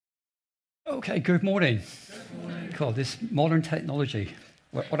Okay, good morning. Good morning. God, this modern technology.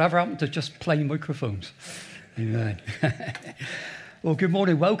 Whatever happened to just plain microphones? Amen. Well, good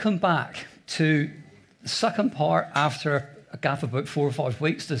morning. Welcome back to the second part after a gap of about 4 or 5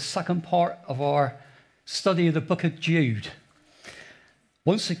 weeks, the second part of our study of the Book of Jude.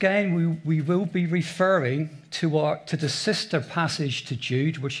 Once again, we will be referring to the sister passage to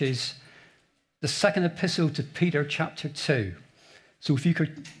Jude, which is the second epistle to Peter, chapter 2. So if you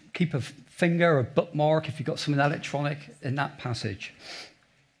could keep a finger or bookmark, if you've got something electronic, in that passage.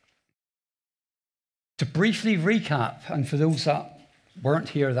 To briefly recap, and for those that weren't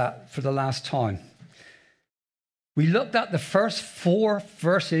here for the last time, we looked at the first 4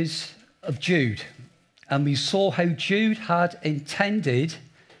 verses of Jude, and we saw how Jude had intended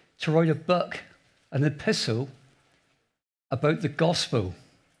to write a book, an epistle, about the gospel.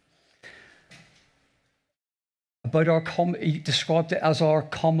 He described it as our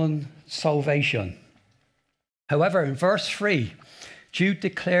common salvation. However, in verse 3, Jude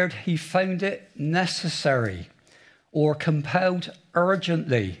declared he found it necessary or compelled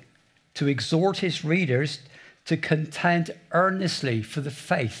urgently to exhort his readers to contend earnestly for the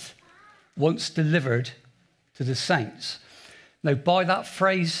faith once delivered to the saints. Now, by that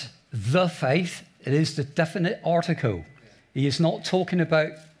phrase, the faith, it is the definite article. He is not talking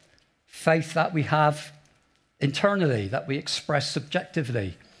about faith that we have internally, that we express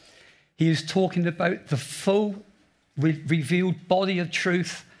subjectively. He is talking about the full revealed body of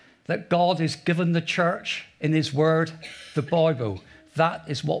truth that God has given the church in his word, the Bible. That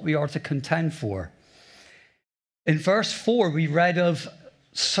is what we are to contend for. In verse 4, we read of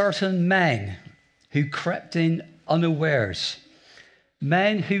certain men who crept in unawares,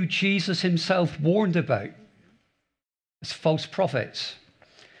 men who Jesus himself warned about as false prophets,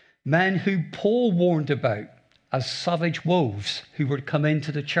 men who Paul warned about as savage wolves who would come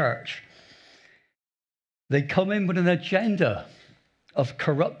into the church. They come in with an agenda of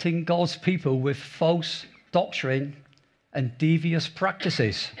corrupting God's people with false doctrine and devious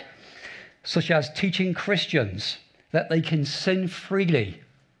practices, such as teaching Christians that they can sin freely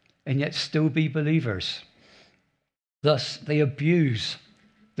and yet still be believers. Thus, they abuse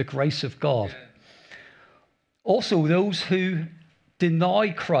the grace of God. Also, those who deny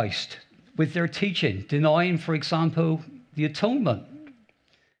Christ with their teaching, denying, for example, the atonement,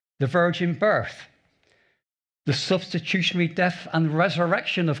 the virgin birth, the substitutionary death and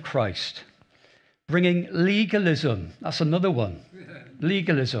resurrection of Christ, bringing legalism. That's another one.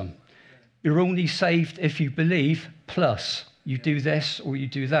 Legalism. You're only saved if you believe, plus you do this or you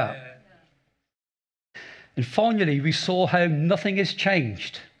do that. And finally, we saw how nothing has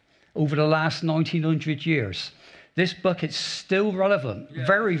changed over the last 1900 years. This book is still relevant,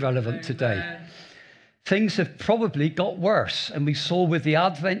 very relevant today. Things have probably got worse, and we saw with the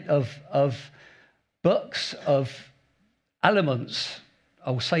advent of books, of elements,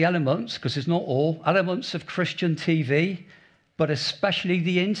 I'll say elements because it's not all, elements of Christian TV, but especially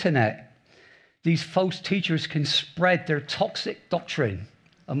the internet. These false teachers can spread their toxic doctrine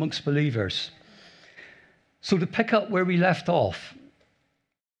amongst believers. So to pick up where we left off,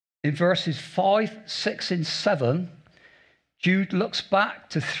 in verses 5, 6, and 7, Jude looks back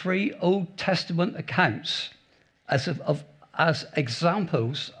to 3 Old Testament accounts as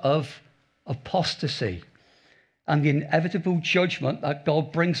examples of apostasy and the inevitable judgment that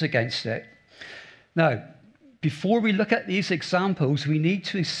God brings against it. Now, before we look at these examples, we need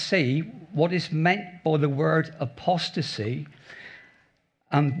to see what is meant by the word apostasy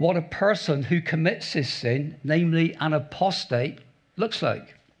and what a person who commits this sin, namely an apostate, looks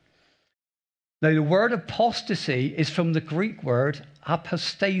like. Now, the word apostasy is from the Greek word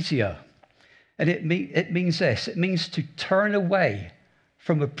apostasia, and it means this. It means to turn away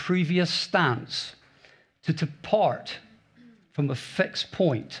from a previous stance, to depart from a fixed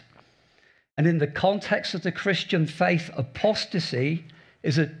point. And in the context of the Christian faith, apostasy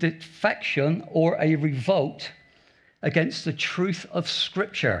is a defection or a revolt against the truth of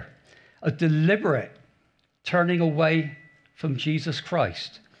Scripture, a deliberate turning away from Jesus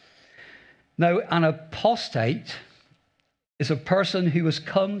Christ. Now, an apostate is a person who has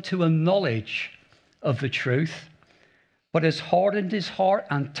come to a knowledge of the truth, but has hardened his heart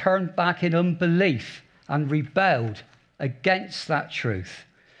and turned back in unbelief and rebelled against that truth.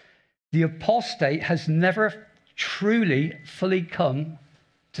 The apostate has never truly fully come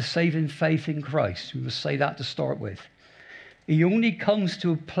to saving faith in Christ. We must say that to start with. He only comes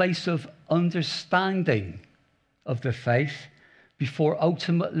to a place of understanding of the faith before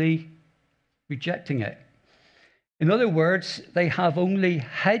ultimately rejecting it. In other words, they have only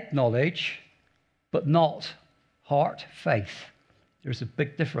head knowledge, but not heart faith. There's a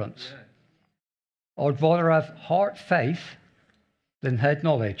big difference. I'd rather have heart faith than head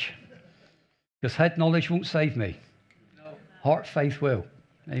knowledge. Because head knowledge won't save me. No. Heart faith will.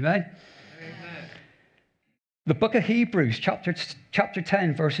 Amen? Amen. The book of Hebrews, chapter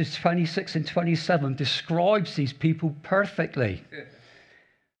 10, verses 26 and 27, describes these people perfectly.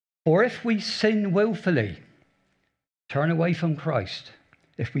 For if we sin willfully, turn away from Christ.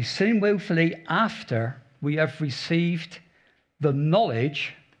 If we sin willfully after we have received the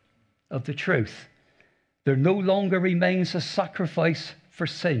knowledge of the truth, there no longer remains a sacrifice for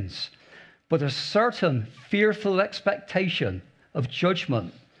sins, but a certain fearful expectation of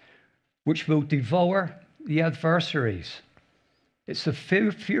judgment, which will devour the adversaries. It's a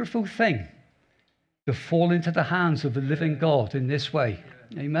fearful thing to fall into the hands of the living God in this way.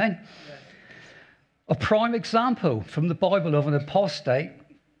 Amen? A prime example from the Bible of an apostate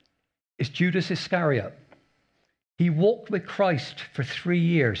is Judas Iscariot. He walked with Christ for 3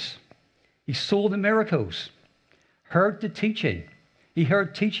 years. He saw the miracles, heard the teaching. He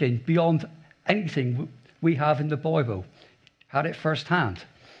heard teaching beyond anything we have in the Bible, had it firsthand.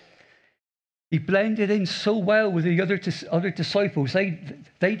 He blended in so well with the other disciples, they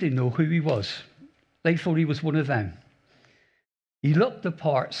didn't know who he was. They thought he was one of them. He looked the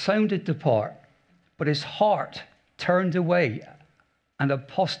part, sounded the part, but his heart turned away and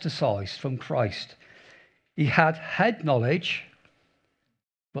apostatized from Christ. He had head knowledge,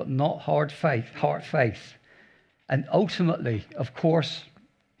 but not heart faith. And ultimately, of course,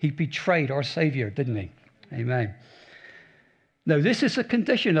 he betrayed our Savior, didn't he? Amen. Now, this is a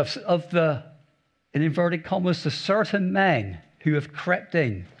condition of the, in inverted commas, the certain men who have crept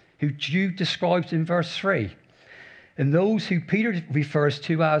in, who Jude describes in verse 3, and those who Peter refers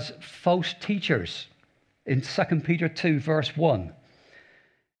to as false teachers in 2 Peter 2, verse 1.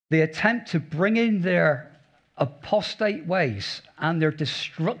 They attempt to bring in their apostate ways and their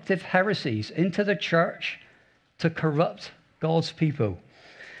destructive heresies into the church to corrupt God's people.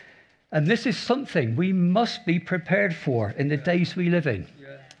 And this is something we must be prepared for in the days we live in.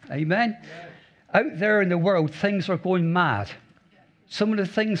 Yeah. Amen? Yeah. Out there in the world, things are going mad. Some of the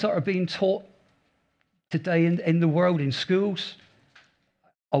things that are being taught today in the world, in schools,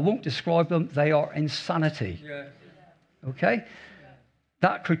 I won't describe them. They are insanity. Yeah. Okay?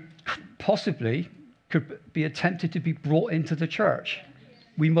 That could possibly be attempted to be brought into the church.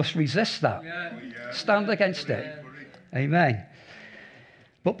 We must resist that. Yeah. Stand against it. Amen.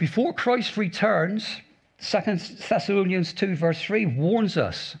 But before Christ returns, 2 Thessalonians 2 verse 3 warns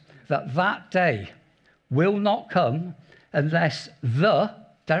us that that day will not come unless the,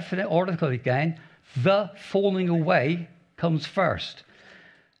 definite article again, the falling away comes first,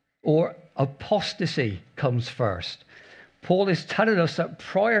 or apostasy comes first. Paul is telling us that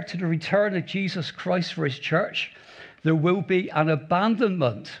prior to the return of Jesus Christ for his church, there will be an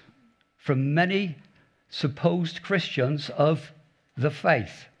abandonment from many supposed Christians of the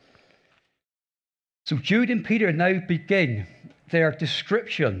faith. So Jude and Peter now begin their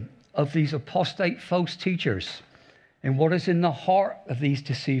description of these apostate false teachers and what is in the heart of these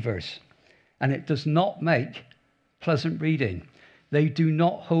deceivers. And it does not make pleasant reading. They do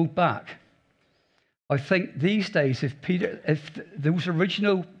not hold back. I think these days, if those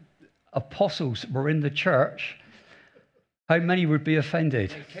original apostles were in the church, how many would be offended?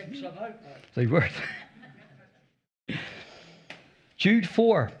 They kicked some out. They would. Jude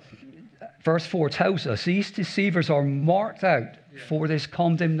 4, verse 4 tells us these deceivers are marked out for this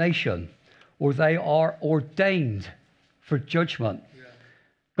condemnation, or they are ordained for judgment. Yeah.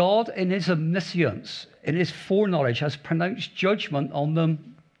 God, in his omniscience, in his foreknowledge, has pronounced judgment on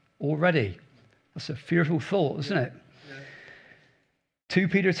them already. That's a fearful thought, isn't it? Yeah. 2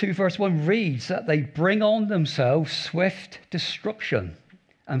 Peter 2 verse 1 reads that they bring on themselves swift destruction.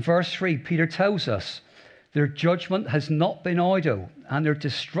 And verse 3, Peter tells us their judgment has not been idle and their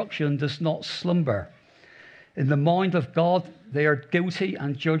destruction does not slumber. In the mind of God, they are guilty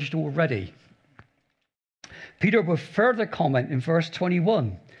and judged already. Peter will further comment in verse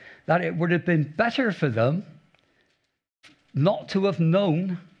 21 that it would have been better for them not to have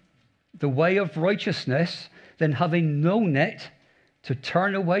known the way of righteousness than having known it to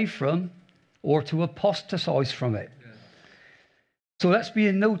turn away from or to apostatize from it. Yeah. So let's be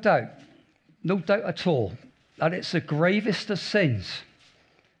in no doubt at all, that it's the gravest of sins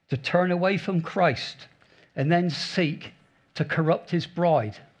to turn away from Christ and then seek to corrupt his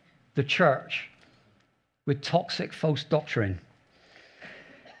bride, the church, with toxic false doctrine.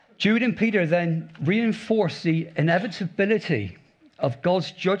 Jude and Peter then reinforce the inevitability of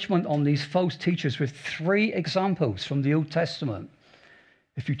God's judgment on these false teachers with 3 examples from the Old Testament.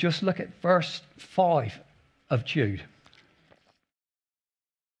 If you just look at verse 5 of Jude.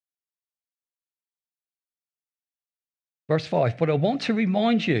 Verse 5, but I want to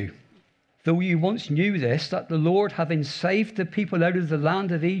remind you, though you once knew this, that the Lord, having saved the people out of the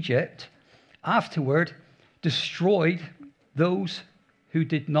land of Egypt, afterward destroyed those who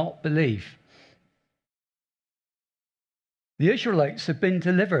did not believe. The Israelites have been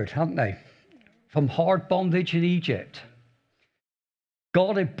delivered, haven't they, from hard bondage in Egypt.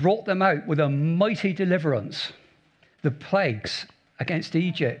 God had brought them out with a mighty deliverance, the plagues against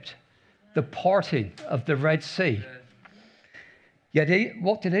Egypt, the parting of the Red Sea. Yet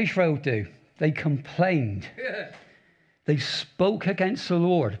what did Israel do? They complained. They spoke against the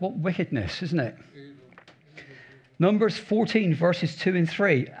Lord. What wickedness, isn't it? Numbers 14, verses 2 and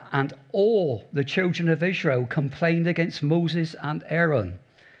 3. And all the children of Israel complained against Moses and Aaron.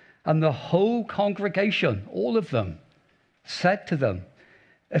 And the whole congregation, all of them, said to them,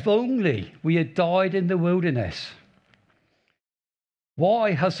 if only we had died in the wilderness.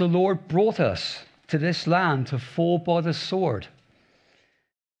 Why has the Lord brought us to this land to fall by the sword,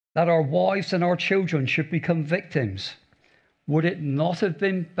 that our wives and our children should become victims? Would it not have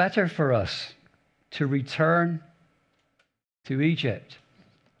been better for us to return to Egypt?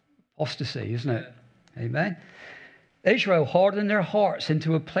 Apostasy, isn't it? Amen. Israel hardened their hearts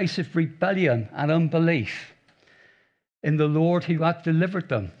into a place of rebellion and unbelief in the Lord who had delivered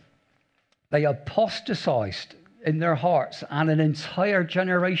them. They apostatized in their hearts, and an entire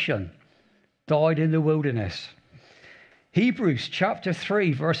generation died in the wilderness. Hebrews chapter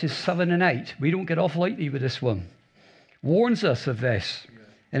 3, verses 7 and 8. We don't get off lightly with this one. Warns us of this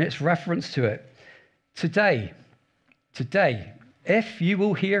in its reference to it. Today, if you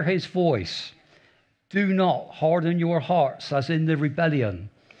will hear his voice, do not harden your hearts as in the rebellion.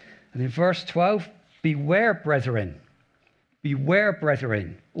 And in verse 12, beware, brethren,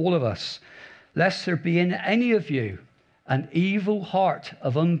 all of us, lest there be in any of you an evil heart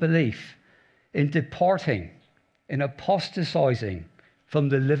of unbelief in departing, in apostatizing from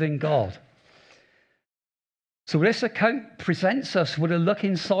the living God. So this account presents us with a look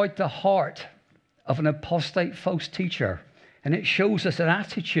inside the heart of an apostate false teacher, and it shows us an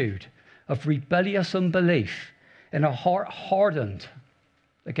attitude of rebellious unbelief in a heart hardened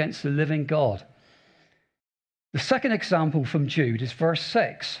against the living God. The second example from Jude is verse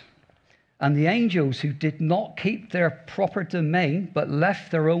 6. And the angels who did not keep their proper domain, but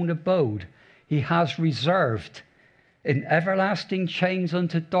left their own abode, he has reserved in everlasting chains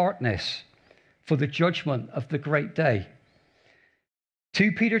unto darkness for the judgment of the great day.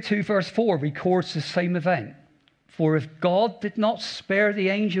 2 Peter 2 verse 4 records the same event. For if God did not spare the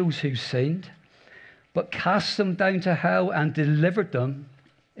angels who sinned, but cast them down to hell and delivered them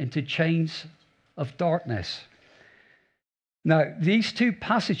into chains of darkness. Now, these two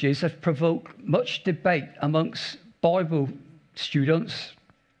passages have provoked much debate amongst Bible students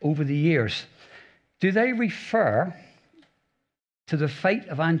over the years. Do they refer to the fate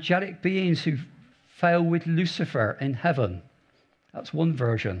of angelic beings who fell with Lucifer in heaven? That's one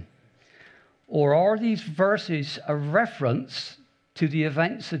version. Or are these verses a reference to the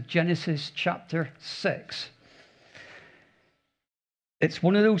events of Genesis chapter 6? It's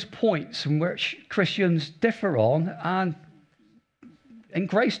one of those points in which Christians differ on and in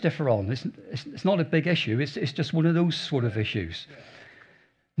grace differ on. It's not a big issue. It's just one of those sort of issues.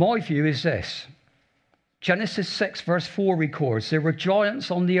 My view is this. Genesis 6 verse 4 records, there were giants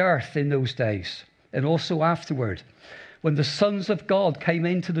on the earth in those days, and also afterward, when the sons of God came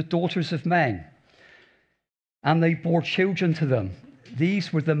into the daughters of men, and they bore children to them.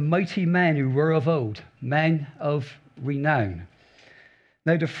 These were the mighty men who were of old, men of renown.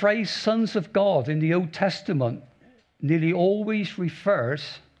 Now, the phrase sons of God in the Old Testament nearly always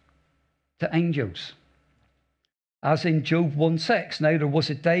refers to angels. As in Job 1:6, now there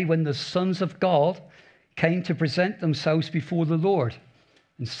was a day when the sons of God came to present themselves before the Lord,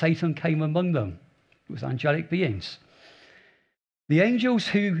 and Satan came among them. It was angelic beings. The angels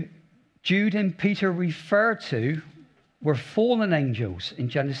who Jude and Peter refer to were fallen angels in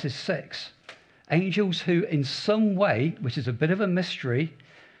Genesis 6. Angels who in some way, which is a bit of a mystery,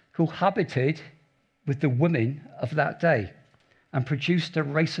 cohabited with the women of that day and produced a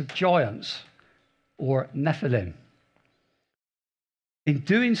race of giants, or Nephilim. In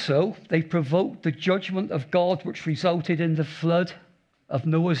doing so, they provoked the judgment of God, which resulted in the flood of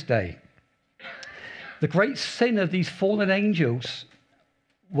Noah's day. The great sin of these fallen angels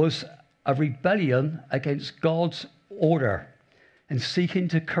was a rebellion against God's order and seeking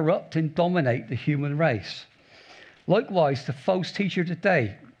to corrupt and dominate the human race. Likewise, the false teacher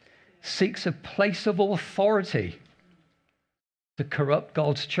today seeks a place of authority to corrupt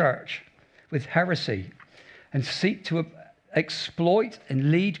God's church with heresy and seek to exploit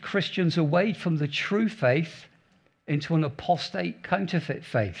and lead Christians away from the true faith into an apostate counterfeit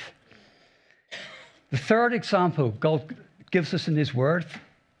faith. The third example God gives us in his word,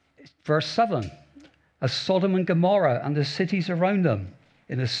 verse 7, as Sodom and Gomorrah and the cities around them,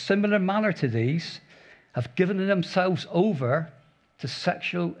 in a similar manner to these, have given themselves over to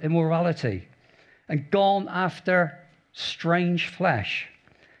sexual immorality and gone after strange flesh,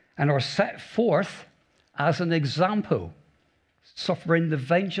 and are set forth as an example, suffering the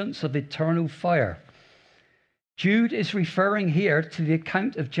vengeance of eternal fire. Jude is referring here to the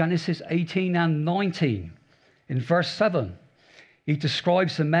account of Genesis 18 and 19. In verse 7, he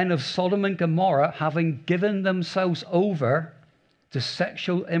describes the men of Sodom and Gomorrah having given themselves over to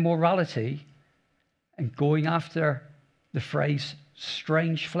sexual immorality and going after the phrase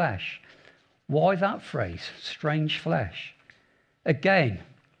strange flesh. Why that phrase, strange flesh? Again,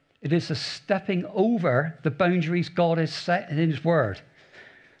 it is a stepping over the boundaries God has set in his word,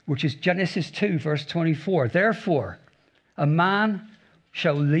 which is Genesis 2, verse 24. Therefore, a man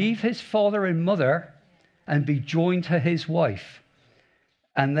shall leave his father and mother and be joined to his wife,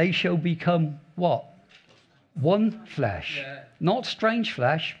 and they shall become what? One flesh. Yeah. Not strange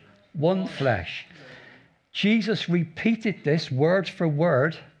flesh, one flesh. Jesus repeated this word for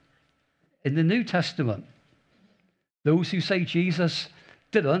word in the New Testament. Those who say Jesus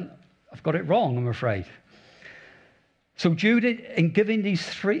didn't, I've got it wrong, I'm afraid. So Jude, in giving these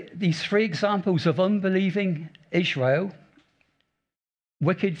three examples of unbelieving Israel,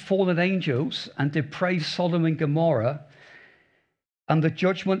 wicked fallen angels, and depraved Sodom and Gomorrah, and the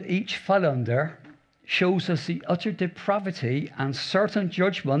judgment each fell under, shows us the utter depravity and certain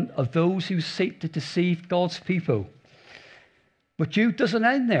judgment of those who seek to deceive God's people. But Jude doesn't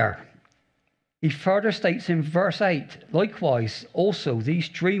end there. He further states in verse 8, likewise, also these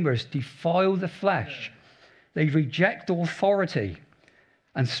dreamers defile the flesh. They reject authority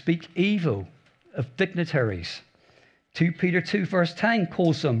and speak evil of dignitaries. 2 Peter 2 verse 10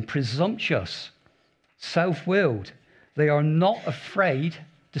 calls them presumptuous, self-willed. They are not afraid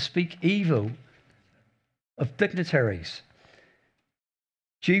to speak evil of dignitaries.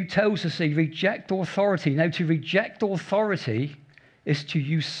 Jude tells us they reject authority. Now, to reject authority is to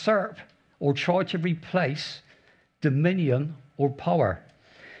usurp or try to replace dominion or power.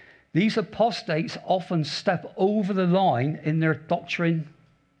 These apostates often step over the line in their doctrine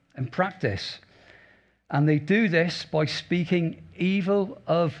and practice. And they do this by speaking evil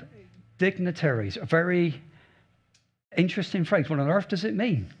of dignitaries. A very interesting phrase. What on earth does it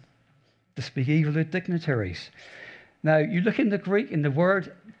mean to speak evil of dignitaries? Now, you look in the Greek, and the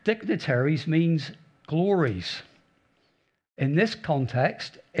word dignitaries means glories. In this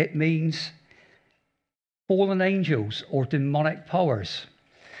context, it means fallen angels or demonic powers.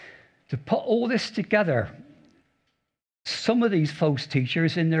 To put all this together, some of these false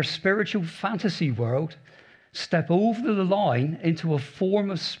teachers in their spiritual fantasy world step over the line into a form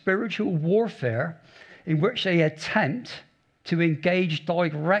of spiritual warfare in which they attempt to engage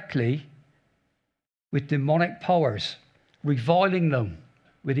directly with demonic powers, reviling them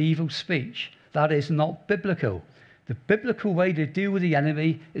with evil speech. That is not biblical. The biblical way to deal with the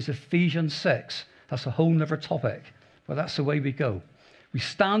enemy is Ephesians 6. That's a whole other topic, but that's the way we go. We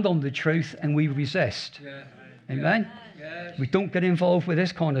stand on the truth and we resist. Yeah. Amen? Yes. We don't get involved with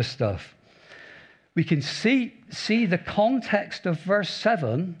this kind of stuff. We can see the context of verse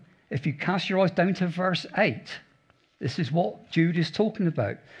 7 if you cast your eyes down to verse 8. This is what Jude is talking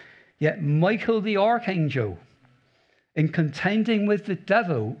about. Yet Michael the archangel, in contending with the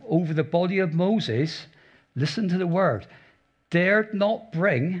devil over the body of Moses, listen to the word, dared not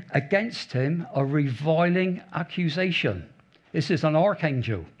bring against him a reviling accusation. This is an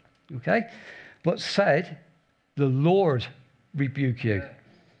archangel, okay? But said, the Lord rebuke you.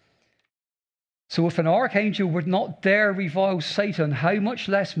 So if an archangel would not dare revile Satan, how much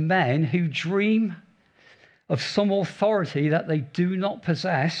less men who dream of some authority that they do not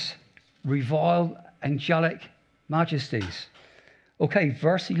possess revile angelic majesties. Okay,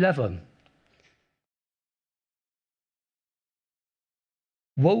 verse 11.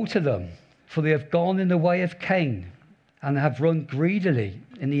 Woe to them, for they have gone in the way of Cain, and have run greedily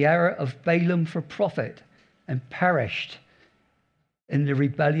in the error of Balaam for profit, and perished in the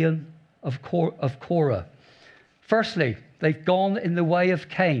rebellion of Korah. Firstly, they've gone in the way of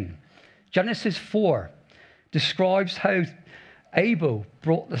Cain. Genesis 4 describes how Abel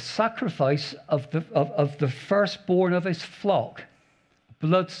brought the sacrifice of the firstborn of his flock,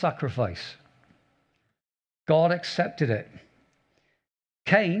 blood sacrifice. God accepted it.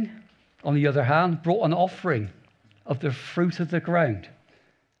 Cain, on the other hand, brought an offering of the fruit of the ground,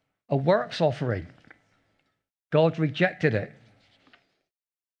 a works offering. God rejected it.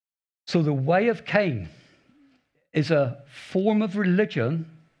 So the way of Cain is a form of religion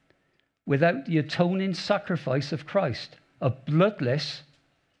without the atoning sacrifice of Christ, a bloodless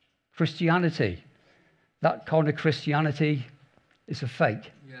Christianity. That kind of Christianity is a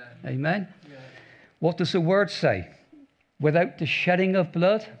fake. Yeah. Amen? Yeah. What does the word say? Without the shedding of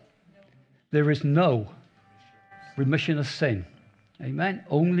blood, there is no remission of sin. Amen?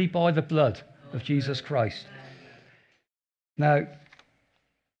 Only by the blood of Jesus Christ. Now,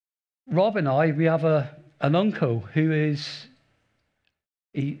 Rob and I, we have an uncle who is,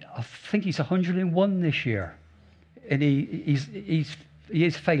 I think he's 101 this year. And he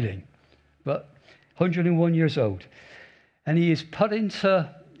is failing, but 101 years old. And he has put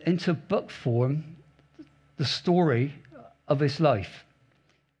into book form the story of his life.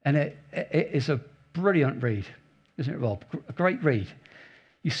 And it is a brilliant read, isn't it, Rob? A great read.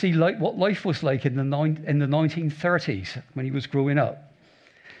 You see what life was like in the 1930s when he was growing up.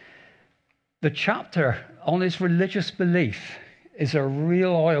 The chapter on his religious belief is a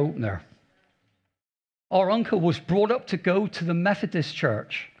real eye-opener. Our uncle was brought up to go to the Methodist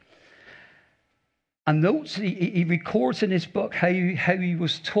church. And notes, he records in his book how he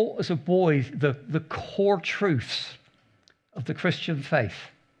was taught as a boy the core truths of the Christian faith,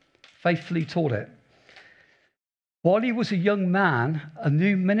 faithfully taught it. While he was a young man, a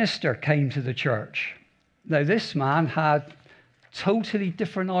new minister came to the church. Now, this man had totally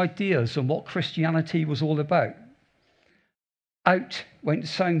different ideas on what Christianity was all about. Out went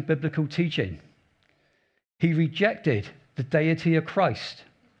sound biblical teaching. He rejected the deity of Christ.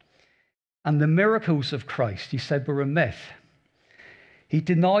 And the miracles of Christ, he said, were a myth. He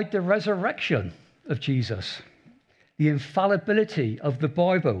denied the resurrection of Jesus, the infallibility of the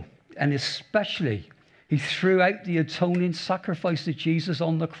Bible, and especially he threw out the atoning sacrifice of Jesus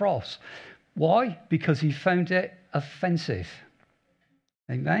on the cross. Why? Because he found it offensive.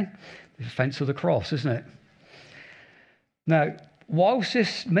 Amen? The offense of the cross, isn't it? Now, whilst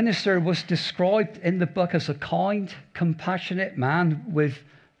this minister was described in the book as a kind, compassionate man with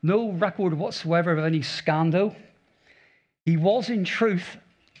no record whatsoever of any scandal, he was in truth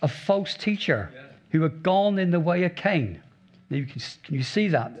a false teacher who had gone in the way of Cain. Now, can you see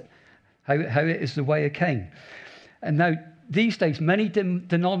that? How it is the way of Cain. And now, these days, many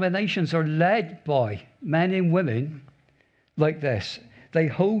denominations are led by men and women like this. They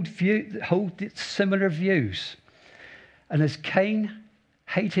hold similar views. And as Cain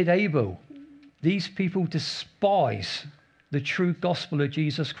hated Abel, these people despise the true gospel of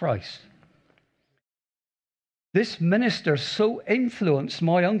Jesus Christ. This minister so influenced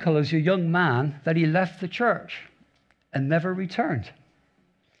my uncle as a young man that he left the church and never returned.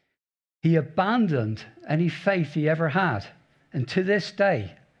 He abandoned any faith he ever had. And to this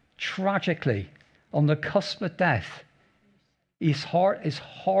day, tragically, on the cusp of death, his heart is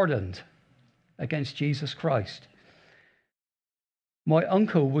hardened against Jesus Christ. My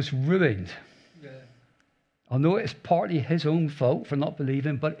uncle was ruined. Yeah. I know it's partly his own fault for not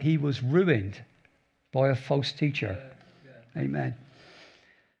believing, but he was ruined by a false teacher. Yeah. Yeah. Amen.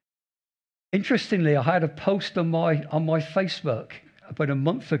 Interestingly, I had a post on my Facebook about a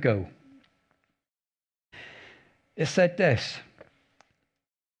month ago. It said this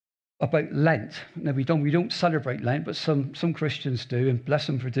about Lent. Now, we don't celebrate Lent, but some Christians do, and bless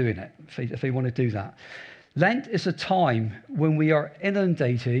them for doing it if they want to do that. Lent is a time when we are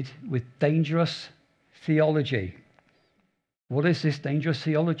inundated with dangerous theology. What is this dangerous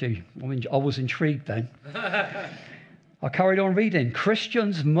theology? I was intrigued then. I carried on reading.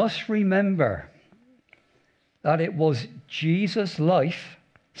 Christians must remember that it was Jesus' life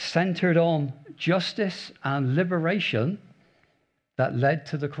centered on justice and liberation that led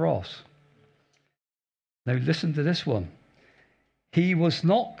to the cross. Now listen to this one. He was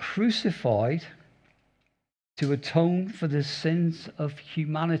not crucified to atone for the sins of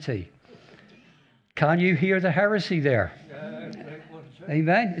humanity. Can you hear the heresy there?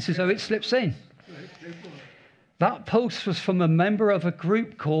 Amen. This is how it slips in. That post was from a member of a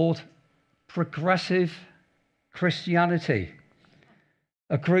group called Progressive Christianity,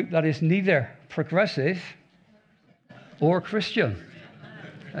 a group that is neither progressive or Christian.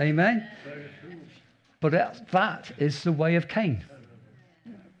 Amen. But that is the way of Cain.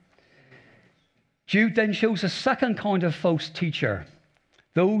 Jude then shows a second kind of false teacher,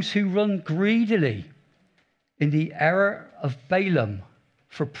 those who run greedily in the error of Balaam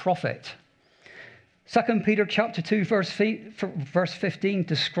for profit. 2 Peter chapter 2, verse 15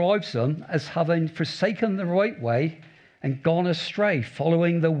 describes them as having forsaken the right way and gone astray,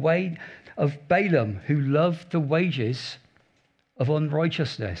 following the way of Balaam, who loved the wages of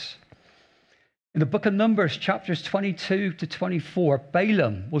unrighteousness. In the book of Numbers, chapters 22 to 24,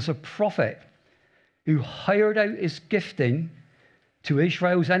 Balaam was a prophet who hired out his gifting to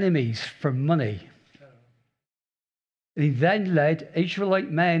Israel's enemies for money. He then led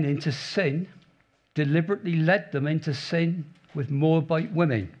Israelite men into sin, deliberately led them into sin with Moabite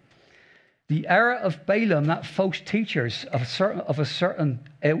women. The error of Balaam that false teachers of a certain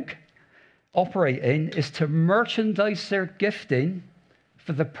ilk operate in is to merchandise their gifting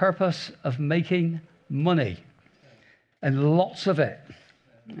for the purpose of making money, and lots of it.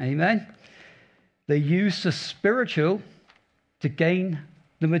 Amen. They use the spiritual to gain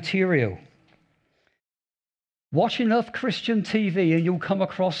the material. Watch enough Christian TV and you'll come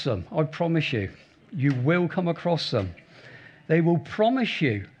across them. I promise you. You will come across them. They will promise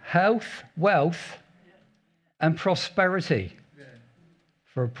you health, wealth, and prosperity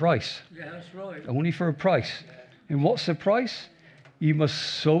for a price. Yeah, that's right. Only for a price. And what's the price? You must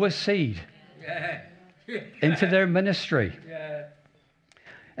sow a seed into their ministry. Yeah.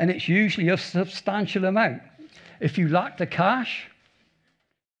 And it's usually a substantial amount. If you lack the cash,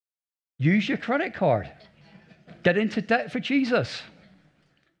 use your credit card. Get into debt for Jesus.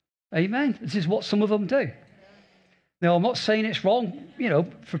 Amen. This is what some of them do. Now, I'm not saying it's wrong,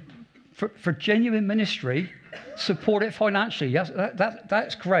 for genuine ministry, support it financially. Yes,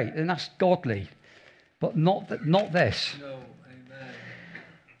 that's great, and that's godly. But not this. No, amen.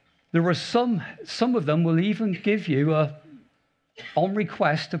 There are some of them will even give you on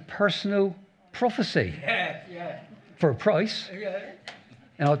request, a personal prophecy for a price. Yeah.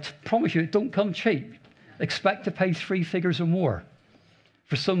 And I promise you, it don't come cheap. Expect to pay 3 figures or more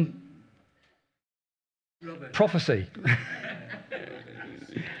for some prophecy.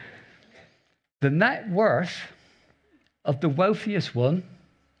 The net worth of the wealthiest one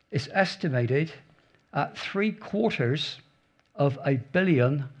is estimated at $750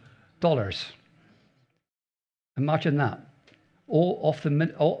 billion. Imagine that. All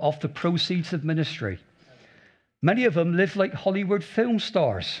off the proceeds of ministry. Many of them live like Hollywood film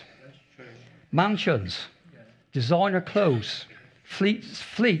stars. Mansions, designer clothes,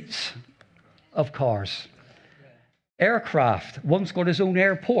 fleets of cars, aircraft. One's got his own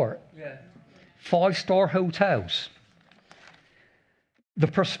airport, 5-star hotels. The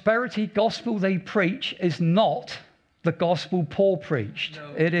prosperity gospel they preach is not the gospel Paul preached.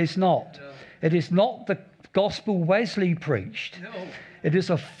 No. It is not. No. It is not the gospel Wesley preached. No. It is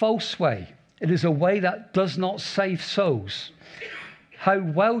a false way. It is a way that does not save souls. How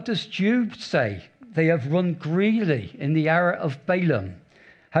well does Jude say they have run greedily in the error of Balaam?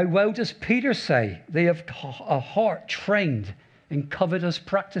 How well does Peter say they have a heart trained in covetous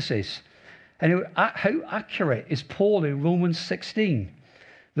practices? And how accurate is Paul in Romans 16?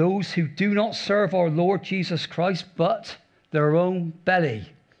 Those who do not serve our Lord Jesus Christ, but their own belly,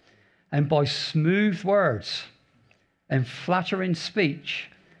 and by smooth words and flattering speech,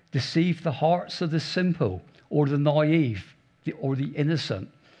 deceive the hearts of the simple or the naive or the innocent.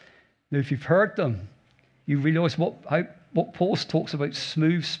 Now, if you've heard them, you realize what Paul talks about,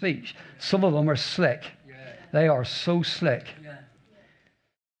 smooth speech. Some of them are slick. Yeah. They are so slick. Yeah.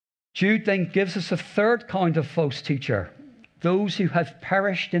 Jude then gives us a third kind of false teacher, those who have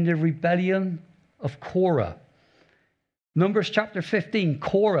perished in the rebellion of Korah. Numbers chapter 15,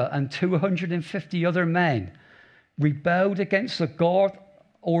 Korah and 250 other men rebelled against the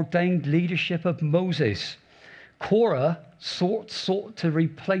God-ordained leadership of Moses. Korah sought to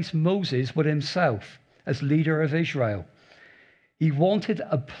replace Moses with himself as leader of Israel. He wanted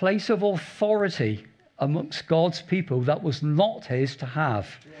a place of authority amongst God's people that was not his to have.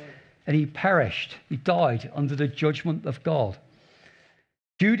 And he perished. He died under the judgment of God.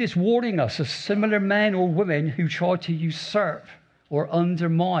 Jude is warning us of similar men or women who try to usurp or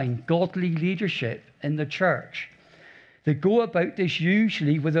undermine godly leadership in the church. They go about this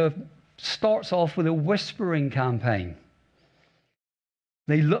usually starts off with a whispering campaign.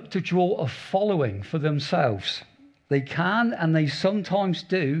 They look to draw a following for themselves. They can, and they sometimes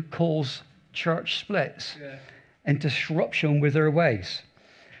do, cause church splits and disruption with their ways.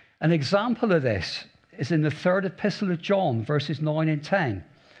 An example of this is in the 3rd epistle of John, verses 9 and 10.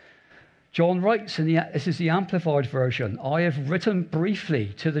 John writes, this is the Amplified version, I have written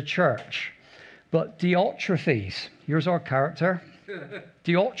briefly to the church, but Diotrephes, here's our character,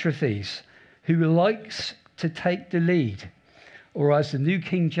 Diotrephes, who likes to take the lead, or as the New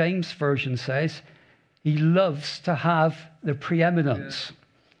King James Version says, he loves to have the preeminence.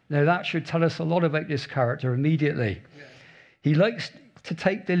 Yeah. Now that should tell us a lot about this character immediately. Yeah. He likes to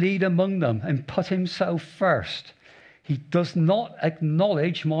take the lead among them and put himself first. He does not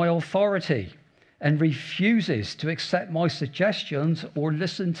acknowledge my authority and refuses to accept my suggestions or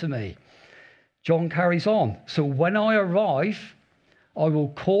listen to me. John carries on. So when I arrive, I will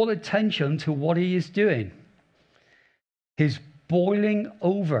call attention to what he is doing. He's boiling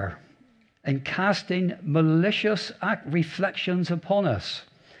over and casting malicious reflections upon us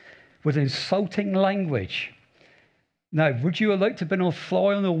with insulting language. Now, would you have liked to have been a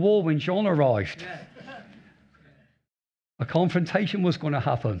fly on the wall when John arrived? Yeah. A confrontation was going to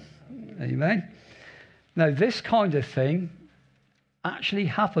happen. Amen. Now, this kind of thing actually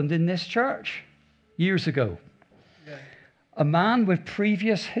happened in this church years ago. Yeah. A man with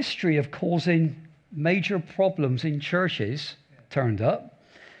previous history of causing major problems in churches turned up.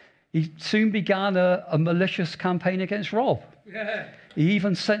 He soon began a malicious campaign against Rob. Yeah. He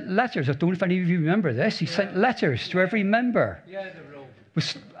even sent letters. I don't know if any of you remember this. He sent letters to every member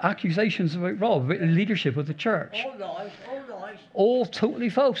with accusations about Rob, about the leadership of the church. All lies, all lies. All totally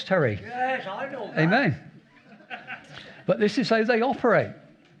false, Terry. Yes, I know that. Amen. But this is how they operate.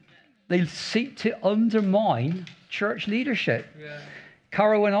 They seek to undermine church leadership. Yeah.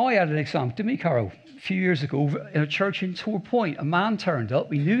 Carol and I had an example, didn't we, Carol? A few years ago in a church in Tor Point. A man turned up.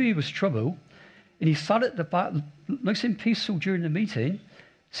 We knew he was trouble. And he sat at the back, nice and peaceful during the meeting.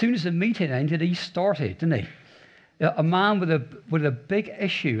 As soon as the meeting ended, he started, didn't he? A man with a big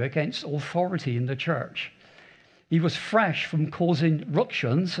issue against authority in the church. He was fresh from causing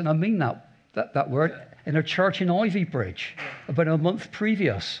ructions, and I mean that word, in a church in Ivybridge about a month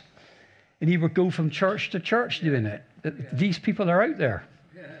previous. And he would go from church to church doing it. These people are out there.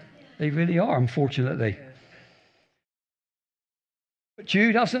 They really are, unfortunately. But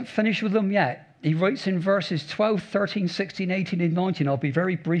Jude hasn't finished with them yet. He writes in verses 12, 13, 16, 18, and 19. I'll be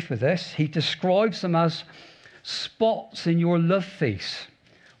very brief with this. He describes them as spots in your love feast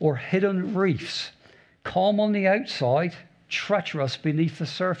or hidden reefs, calm on the outside, treacherous beneath the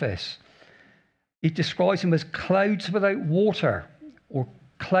surface. He describes them as clouds without water or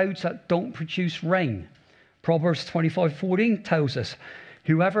clouds that don't produce rain. Proverbs 25:14 tells us,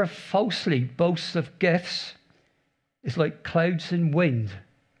 whoever falsely boasts of gifts is like clouds and wind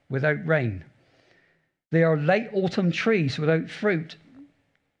without rain. They are late autumn trees without fruit,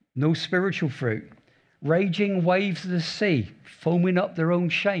 no spiritual fruit. Raging waves of the sea, foaming up their own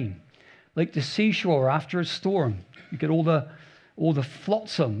shame. Like the seashore after a storm. You get all the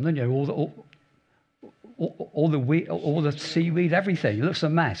flotsam, don't you? All the seaweed, everything. It looks a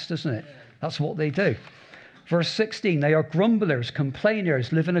mess, doesn't it? That's what they do. Verse 16, they are grumblers,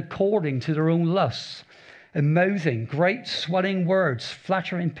 complainers, living according to their own lusts, and mouthing great swelling words,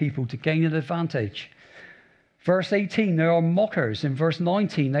 flattering people to gain an advantage. Verse 18, they are mockers. In verse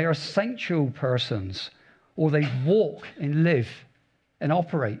 19, they are sensual persons, or they walk and live and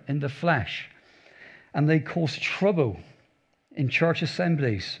operate in the flesh. And they cause trouble in church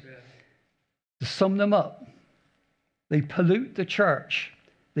assemblies. Yeah. To sum them up, they pollute the church.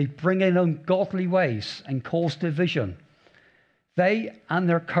 They bring in ungodly ways and cause division. They and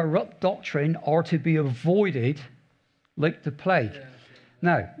their corrupt doctrine are to be avoided like the plague. Yeah.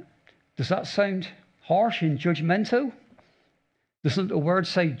 Now, does that sound harsh and judgmental? Doesn't the word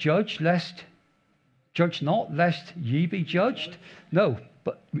say judge not, lest ye be judged? No,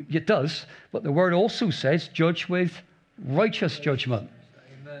 but it does. But the word also says judge with righteous judgment.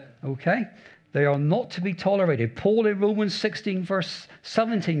 Amen. Okay? They are not to be tolerated. Paul in Romans 16 verse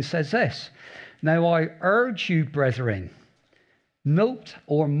 17 says this, now I urge you, brethren, note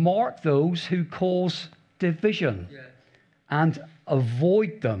or mark those who cause division and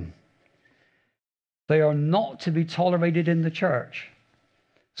avoid them. They are not to be tolerated in the church.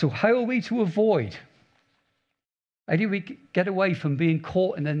 So how are we to avoid? How do we get away from being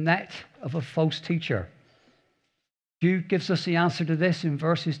caught in the net of a false teacher? Jude gives us the answer to this in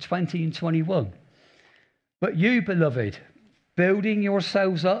verses 20 and 21. But you, beloved, building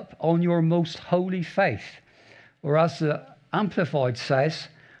yourselves up on your most holy faith, or as the Amplified says,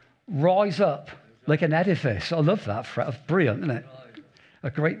 rise up like an edifice. I love that. Brilliant, isn't it? A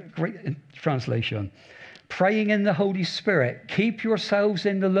great translation. Praying in the Holy Spirit, keep yourselves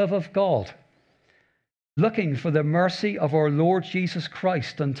in the love of God, looking for the mercy of our Lord Jesus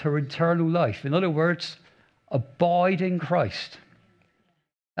Christ unto eternal life. In other words, abide in Christ.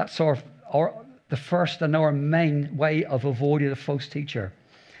 That's the first and our main way of avoiding a false teacher.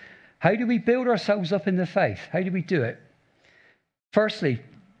 How do we build ourselves up in the faith? How do we do it? Firstly,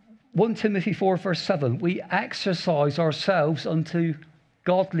 1 Timothy 4 verse 7, we exercise ourselves unto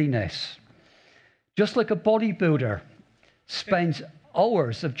godliness. Just like a bodybuilder spends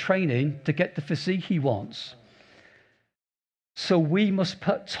hours of training to get the physique he wants. So we must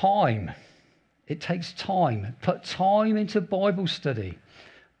put time. It takes time. Put time into Bible study.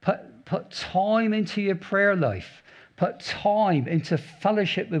 Put time into your prayer life. Put time into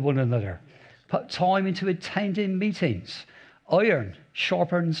fellowship with one another. Put time into attending meetings. Iron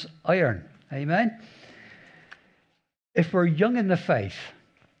sharpens iron. Amen? If we're young in the faith,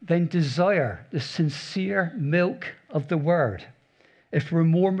 then desire the sincere milk of the word. If we're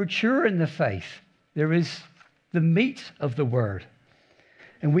more mature in the faith, there is the meat of the word.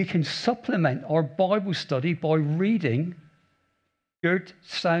 And we can supplement our Bible study by reading good,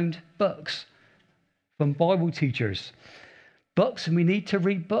 sound books from Bible teachers. Books, and we need to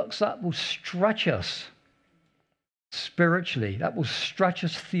read books that will stretch us spiritually, that will stretch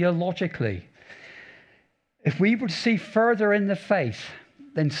us theologically. If we were to see further in the faith,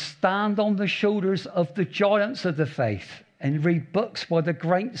 then stand on the shoulders of the giants of the faith and read books by the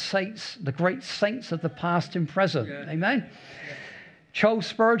great saints of the past and present. Yeah. Amen? Yeah. Charles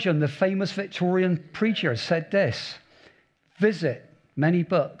Spurgeon, the famous Victorian preacher, said this: visit many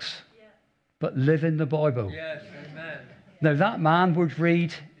books, but live in the Bible. Yes, amen. Now, that man would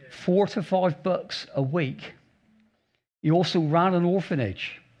read 4 to 5 books a week. He also ran an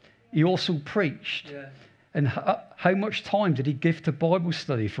orphanage. He also preached. Yeah. And how much time did he give to Bible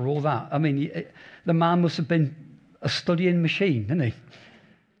study for all that? I mean, the man must have been a studying machine, didn't he?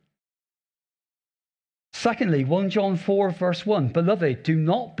 Secondly, 1 John 4, verse 1. Beloved, do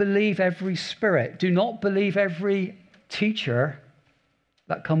not believe every spirit. Do not believe every teacher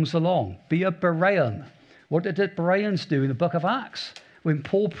that comes along. Be a Berean. What did the Bereans do in the book of Acts when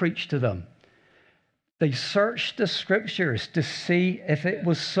Paul preached to them? They searched the scriptures to see if it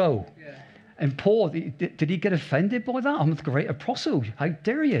was so. Yeah. And Paul, did he get offended by that? I'm the great apostle. How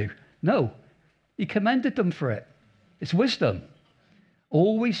dare you? No. He commended them for it. It's wisdom.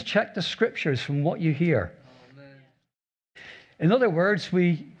 Always check the scriptures from what you hear. Amen. In other words,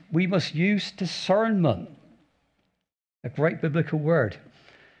 we must use discernment. A great biblical word.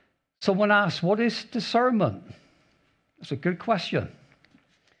 Someone asked, what is discernment? That's a good question.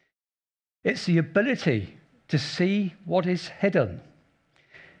 It's the ability to see what is hidden,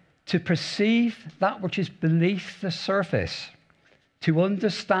 to perceive that which is beneath the surface, to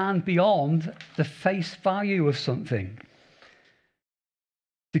understand beyond the face value of something.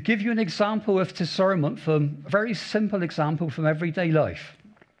 To give you an example of discernment, from a very simple example from everyday life.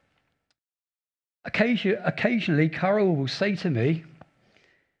 Occasionally, Carol will say to me,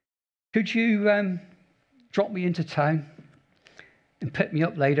 could you drop me into town and pick me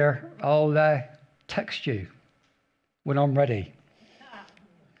up later? I'll text you when I'm ready.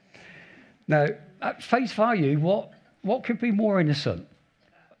 Now, at face value, what could be more innocent?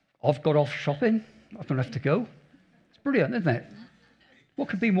 I've got off shopping. I don't have to go. It's brilliant, isn't it? What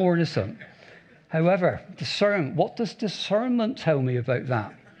could be more innocent? However, what does discernment tell me about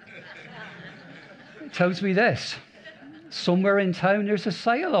that? It tells me this. Somewhere in town, there's a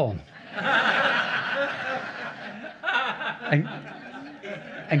sale on.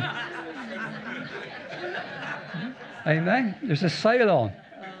 and amen. There's a sale on.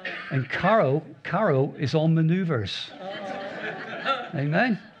 And Carol is on maneuvers.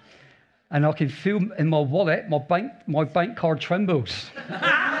 Amen. And I can feel in my wallet, my bank card trembles.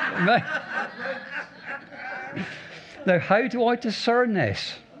 Amen. Now, how do I discern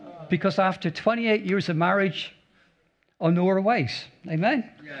this? Because after 28 years of marriage, I know her ways. Amen.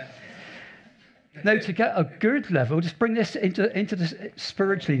 Yeah. Now, to get a good level, just bring this into this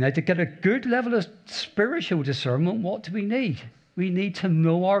spiritually now, to get a good level of spiritual discernment, what do we need? We need to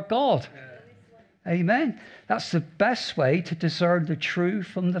know our God. Yeah. Amen. That's the best way to discern the true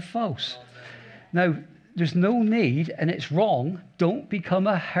from the false. Now, there's no need, and it's wrong, don't become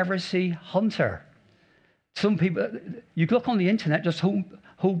a heresy hunter. Some people, you look on the internet, there's whole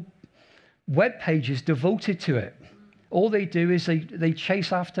web pages devoted to it. All they do is they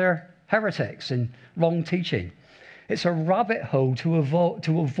chase after heretics and wrong teaching. It's a rabbit hole to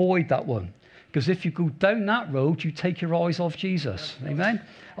avoid that one. Because if you go down that road, you take your eyes off Jesus. Amen?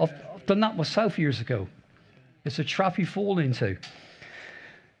 I've done that myself years ago. It's a trap you fall into.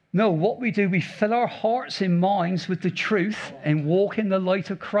 No, what we do, we fill our hearts and minds with the truth and walk in the light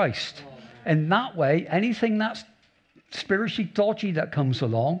of Christ. And that way, anything that's spiritually dodgy that comes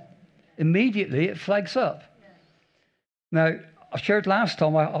along, immediately it flags up. Now, I shared last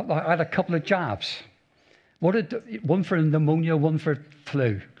time I had a couple of jabs. One for pneumonia, one for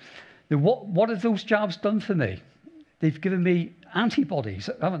flu. Now, what have those jabs done for me? They've given me antibodies,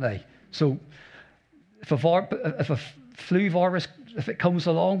 haven't they? So if a flu virus, if it comes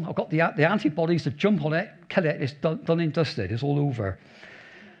along, I've got the antibodies to jump on it, kill it, it's done and dusted, it's all over.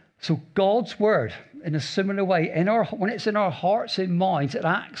 So God's word, in a similar way, when it's in our hearts and minds, it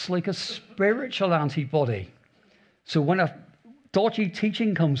acts like a spiritual antibody. So when a dodgy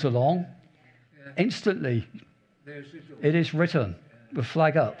teaching comes along, instantly it is written, will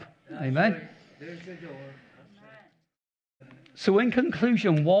flag up. Amen. So in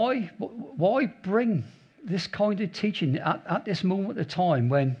conclusion, why bring this kind of teaching at this moment of time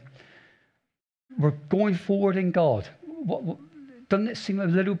when we're going forward in God? Doesn't it seem a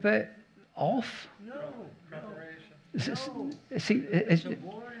little bit off? No.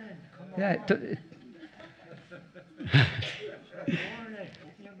 Yeah.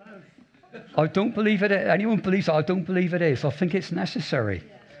 I don't believe it. Anyone believes it? I don't believe it is. I think it's necessary.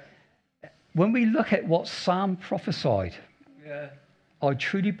 When we look at what Sam prophesied, I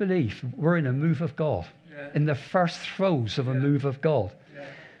truly believe we're in a move of God, in the first throes of a move of God.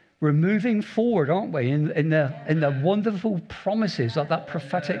 We're moving forward, aren't we, in the wonderful promises of that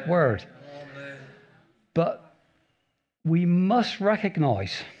prophetic word. But we must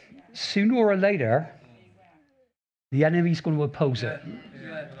recognize, sooner or later, the enemy's going to oppose it.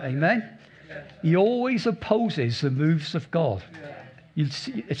 Amen? He always opposes the moves of God. You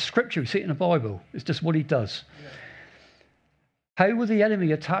see, it's scripture, you see it in the Bible. It's just what he does. How will the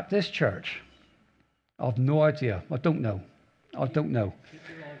enemy attack this church? I've no idea. I don't know.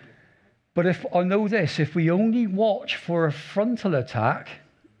 But if I know this, if we only watch for a frontal attack,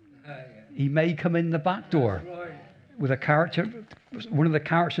 he may come in the back door with a character, one of the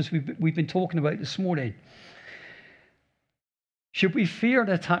characters we've been talking about this morning. Should we fear an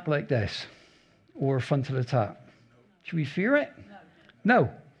attack like this or a frontal attack? Should we fear it? No.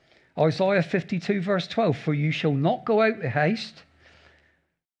 Isaiah 52 verse 12, for you shall not go out with haste,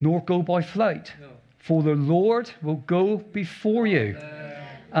 nor go by flight, for the Lord will go before you,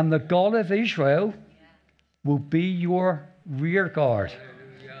 and the God of Israel will be your rear guard.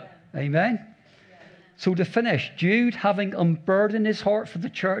 Amen. So to finish, Jude, having unburdened his heart for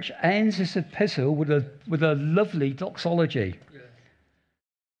the church, ends his epistle with a lovely doxology.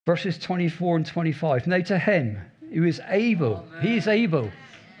 Verses 24 and 25. Now to him who is able, he is able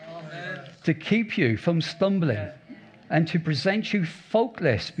to keep you from stumbling and to present you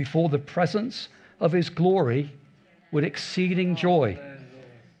faultless before the presence of his glory with exceeding joy.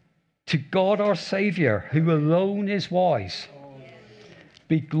 To God our Saviour, who alone is wise,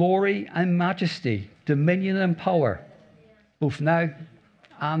 be glory and majesty, dominion and power, both now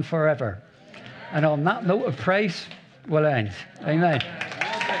and forever. And on that note of praise, we'll end. Amen.